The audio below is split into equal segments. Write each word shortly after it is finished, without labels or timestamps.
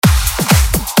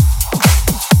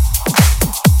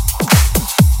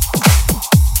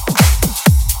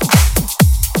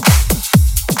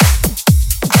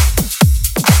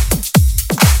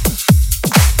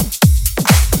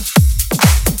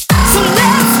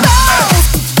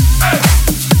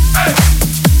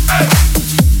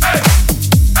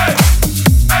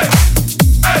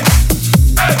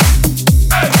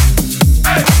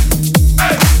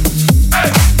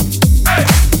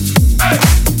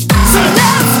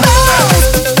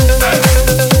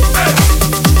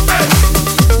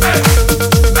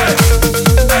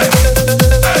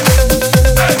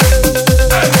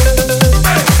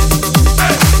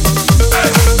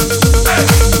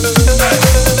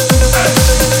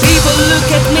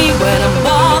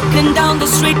Walking down the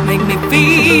street make me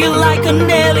feel like an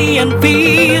alien,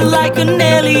 feel like an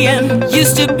alien.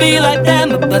 Used to be like them,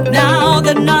 but now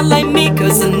they're not like me,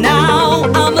 'cause now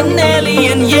I'm an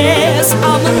alien, yes,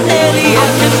 I'm an alien. I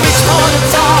can reach for the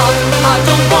top, I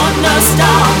don't wanna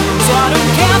stop, so I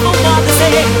don't care for what they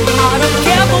say, I don't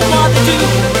care for what they do.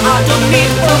 I don't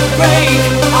need a break,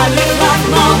 I live like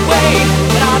my way,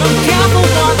 but I don't care for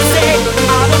what they say,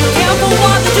 I don't care for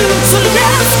what they do. So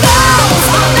let's go,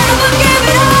 I'll never give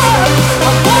it up.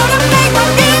 I wanna make my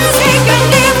music and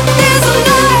live this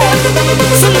life.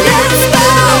 So let's go,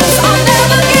 I'll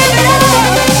never give it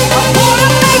up. I wanna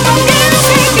make my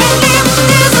music and live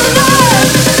this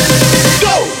life.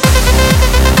 Go!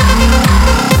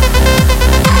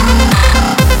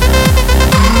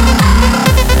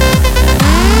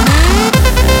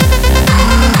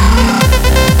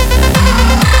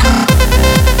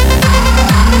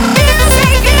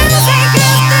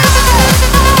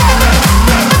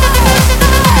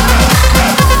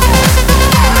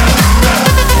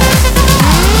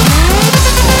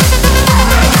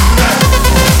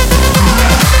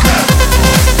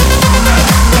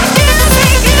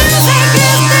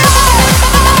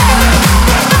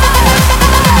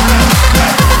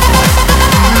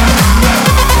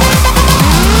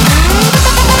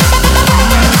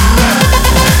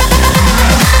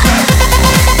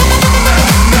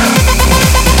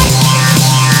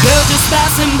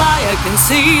 Passing by, I can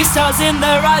see stars in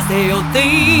their eyes. They all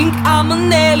think I'm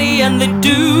an alien. They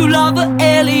do love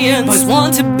aliens. Boys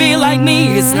want to be like me.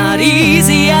 It's not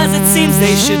easy as it seems.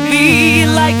 They should be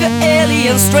like an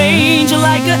alien, stranger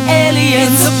like an alien.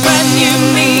 It's a brand new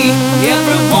me,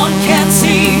 everyone can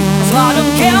see. So I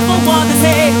don't care for what they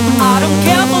say, I don't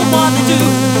care for what they do.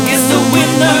 It's the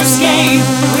winner's game.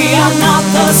 We are not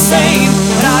the same,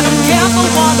 but I don't care for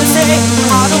what they say,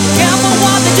 I don't care for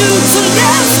what they do. So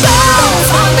let's go,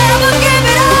 I'll never give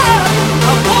it up.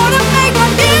 I wanna make my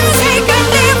music and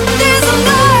live this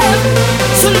life.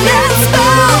 So let's go,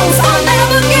 I'll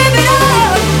never give it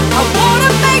up. I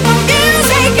wanna make my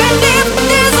music and live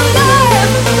this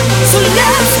life. So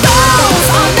let's go,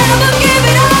 I'll never give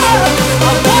it up.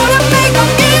 I wanna make my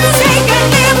music and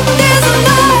live this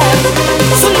life.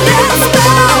 So let's go,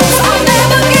 I'll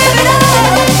never give it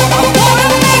up. I wanna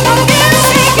make my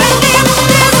music and live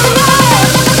this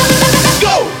life.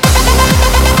 Go!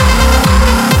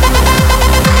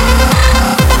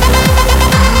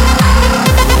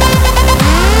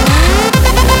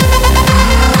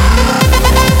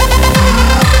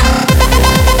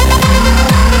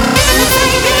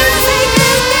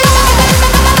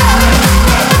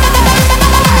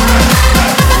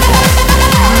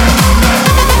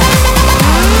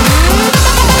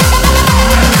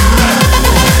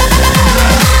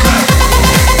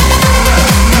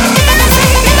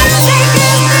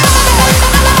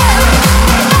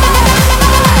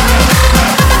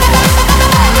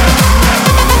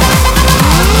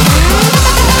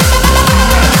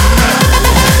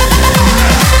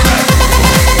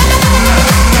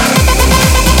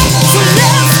 So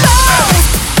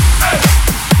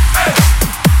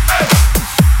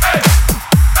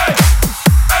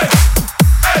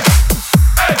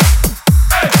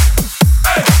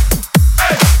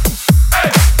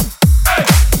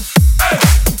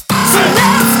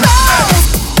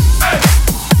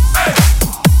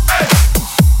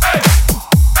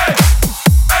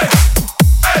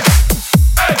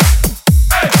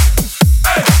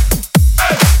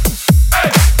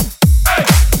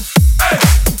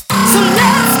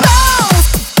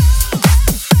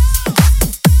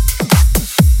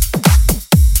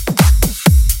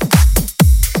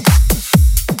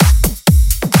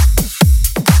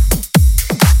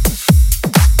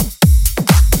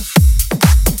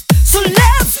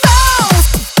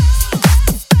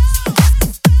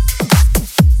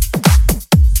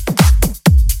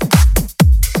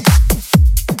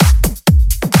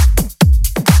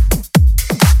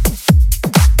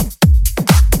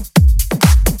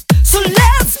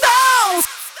let's bounce!